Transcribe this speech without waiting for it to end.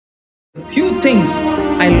Few things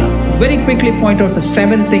I'll very quickly point out the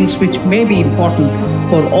 7 things which may be important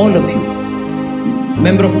for all of you.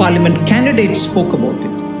 Member of Parliament candidate spoke about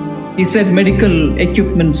it. He said medical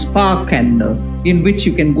equipment park and in which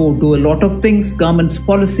you can go do a lot of things. Government's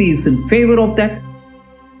policy is in favor of that.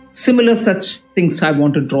 Similar such things I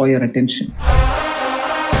want to draw your attention.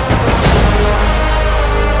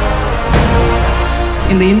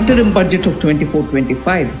 In the interim budget of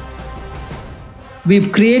 24-25,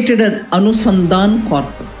 we've created an Anusandhan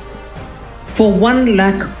corpus for 1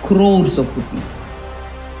 lakh crores of rupees.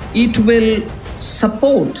 It will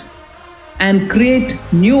support and create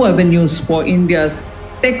new avenues for India's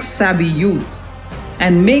tech-savvy youth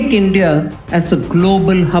and make India as a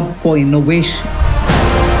global hub for innovation.